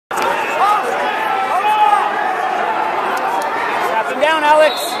down,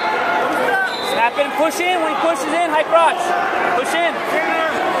 Alex. Snap in and push in. When he pushes in, high crotch. Push in.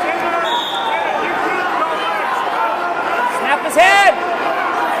 Snap his head.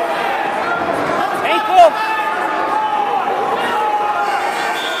 Ankle.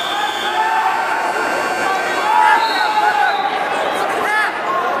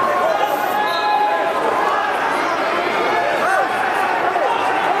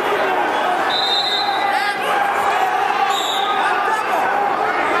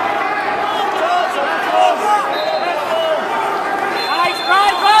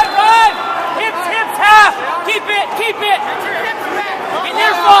 Keep it! Get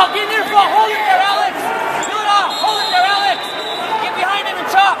near fall! Get near fall! Hold it there, Alex! Do it off! Hold it there, Alex! Get behind him and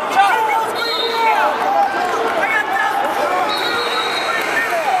chop! Chop! There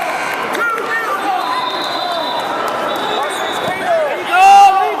you go!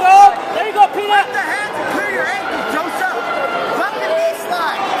 There you go! There you go, Peanut! Put the hands and clear your ankles, Joesph! Pump the knee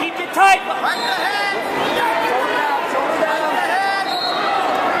slide! Keep it tight! Put the hands!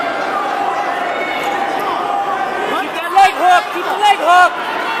 Keep the leg hook.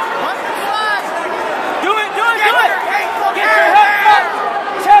 Do it, do it, do it. Get your hips up.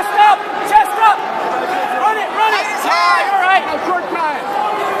 Chest up, chest up. Run it, run it. All right. Short time.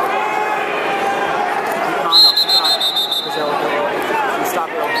 Stop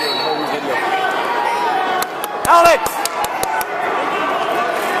it over here. Hold the video. Alex.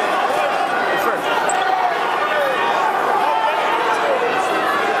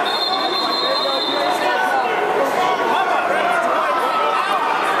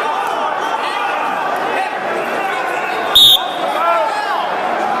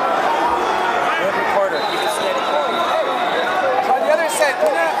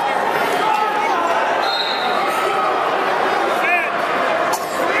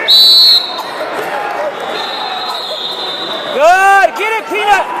 Good! Get it,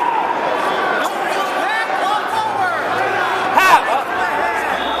 Peanut! Half!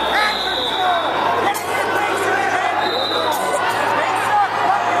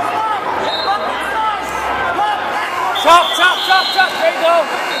 Chop, chop, chop, chop! There you go!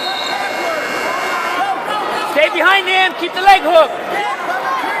 Stay behind him! Keep the leg hook!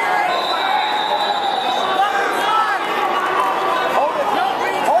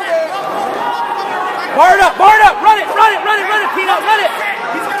 Bar it up, run it, run it, run it, run it, Peanut, run it!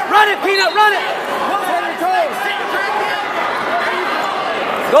 Run it, Peanut, run it!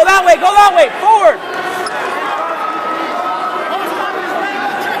 Go that way, forward!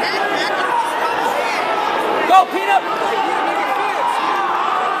 Go, Peanut!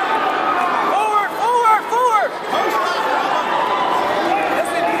 Forward, forward, forward!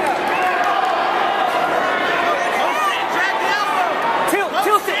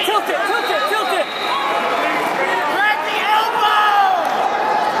 Tilt it, tilt it, tilt it, tilt it!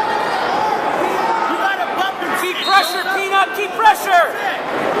 Keep pressure, Peanut! Keep pressure!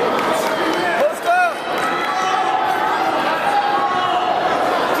 Post up!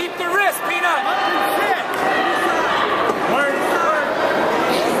 Keep the wrist, Peanut! Sit!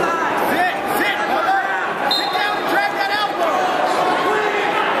 Sit! Sit down and drag that elbow!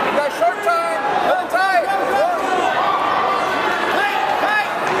 You got short time! Hold tight!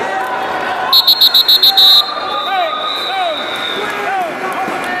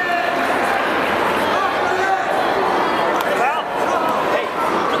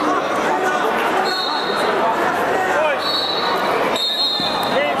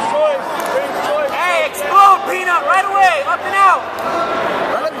 Right away, up and out.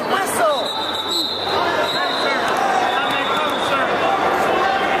 Let him whistle.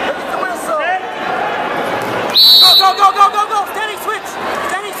 Look at the whistle. Go, go, go, go, go, go. Standing switch.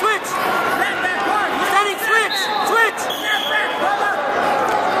 Standing switch. Standing switch. Switch.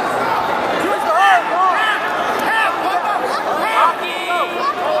 Use the arm. Hockey.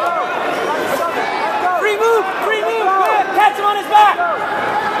 Free move. Free move. Good. Catch him on his back.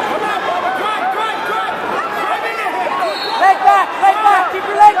 Leg back, keep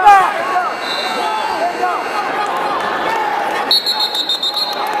your leg back!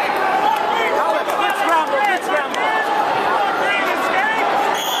 Get scrambled, get scrambled.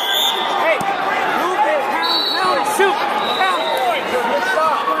 Hey, move it, pound it, shoot, pound it.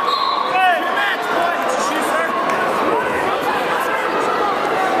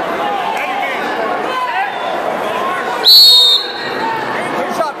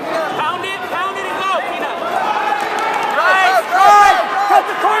 Pound it and go, Peanut. Right, cut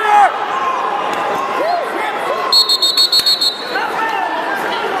the corner!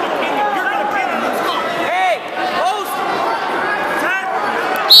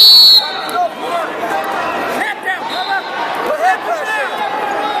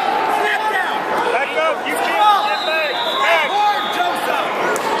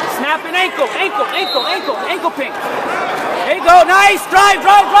 Nice. Drive.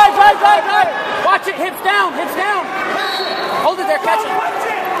 Watch it. Hips down. Hold it there. Catch it.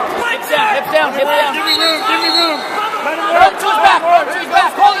 Hips down. Give me room. Run to his back.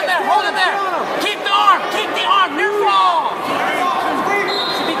 Hold it there. Keep the arm. Near fall.